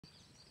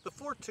The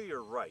fort to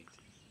your right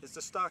is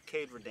the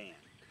Stockade Redan,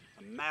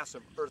 a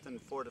massive earthen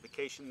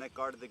fortification that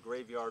guarded the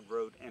Graveyard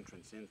Road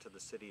entrance into the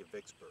city of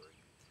Vicksburg.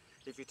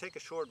 If you take a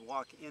short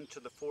walk into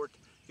the fort,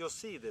 you'll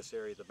see this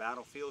area of the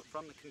battlefield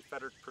from the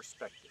Confederate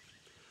perspective.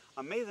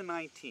 On May the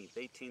 19th,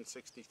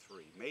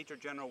 1863, Major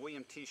General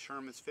William T.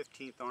 Sherman's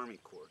 15th Army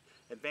Corps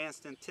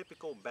advanced in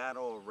typical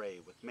battle array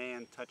with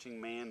man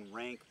touching man,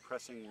 rank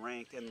pressing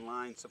rank, and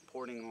line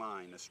supporting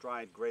line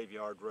astride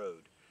Graveyard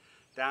Road.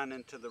 Down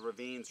into the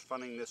ravines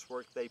fronting this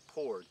work they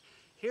poured.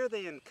 Here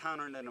they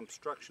encountered an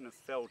obstruction of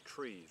felled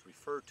trees,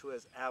 referred to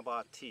as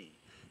abatis.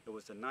 It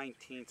was the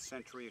 19th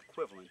century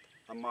equivalent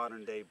of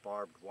modern-day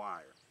barbed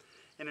wire.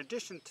 In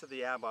addition to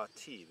the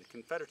abattis, the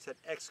Confederates had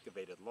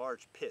excavated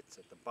large pits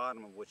at the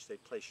bottom of which they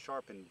placed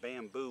sharpened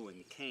bamboo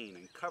and cane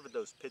and covered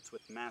those pits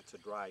with mats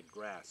of dried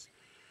grass.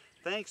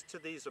 Thanks to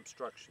these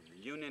obstructions,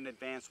 the Union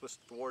advance was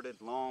thwarted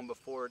long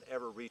before it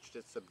ever reached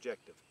its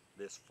objective,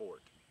 this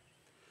fort.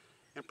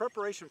 In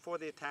preparation for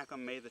the attack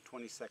on May the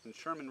 22nd,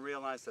 Sherman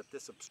realized that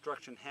this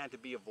obstruction had to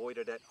be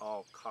avoided at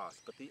all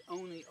costs, but the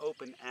only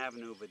open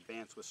avenue of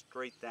advance was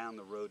straight down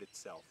the road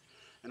itself.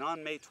 And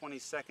on May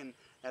 22nd,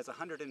 as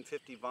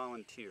 150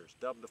 volunteers,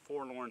 dubbed the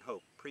Forlorn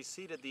Hope,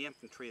 preceded the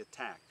infantry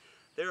attack,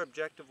 their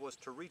objective was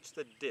to reach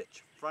the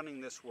ditch fronting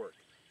this work,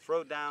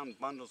 throw down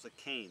bundles of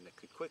cane that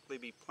could quickly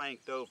be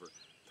planked over,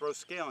 throw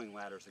scaling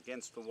ladders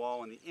against the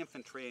wall, and the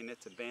infantry in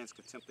its advance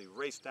could simply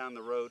race down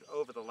the road,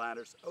 over the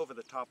ladders, over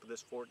the top of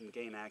this fort, and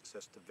gain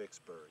access to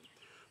Vicksburg.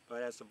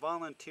 But as the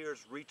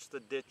volunteers reached the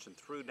ditch and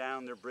threw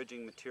down their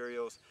bridging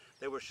materials,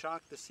 they were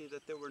shocked to see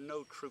that there were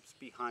no troops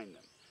behind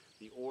them.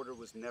 The order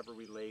was never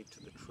relayed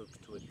to the troops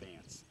to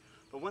advance.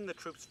 But when the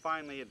troops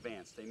finally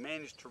advanced, they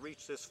managed to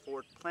reach this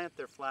fort, plant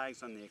their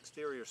flags on the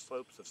exterior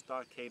slopes of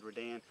Stockade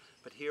Redan,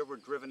 but here were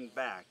driven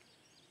back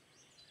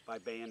by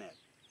bayonet.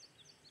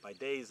 By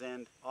day's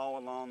end, all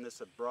along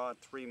this broad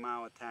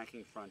 3-mile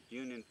attacking front,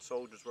 Union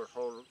soldiers were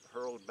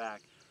hurled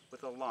back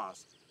with a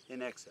loss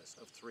in excess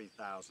of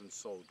 3,000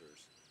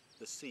 soldiers.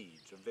 The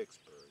siege of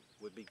Vicksburg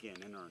would begin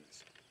in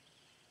earnest.